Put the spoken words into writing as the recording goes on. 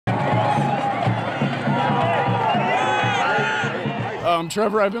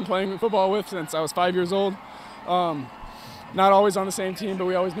Trevor, I've been playing football with since I was 5 years old. Not always on the same team, but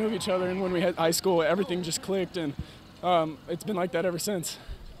we always knew of each other. And when we hit high school, everything just clicked, and it's been like that ever since.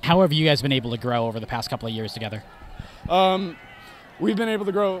 How have you guys been able to grow over the past couple of years together? We've been able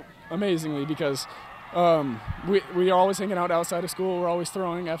to grow amazingly because we are always hanging out outside of school. We're always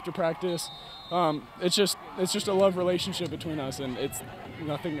throwing after practice. It's just a love relationship between us, and it's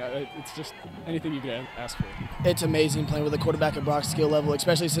nothing. It's just anything you could ask for. It's amazing playing with a quarterback at Brock's skill level,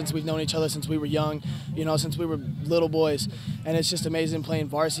 especially since we've known each other since we were young, since we were little boys. And it's just amazing playing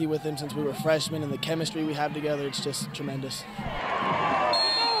varsity with him since we were freshmen, and the chemistry we have together, it's just tremendous.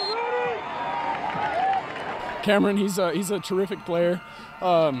 Cameron, he's a terrific player.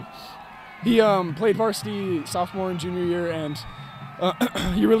 He played varsity sophomore and junior year, and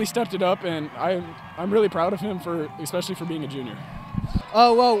he really stepped it up, and I'm really proud of him especially for being a junior.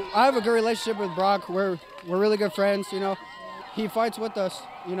 Oh, well, I have a good relationship with Brock. We're really good friends, He fights with us,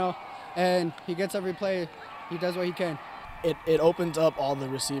 and he gets every play. He does what he can. It opens up all the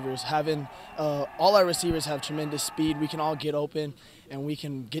receivers. Having all our receivers have tremendous speed. We can all get open, and we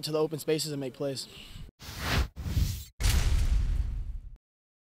can get to the open spaces and make plays.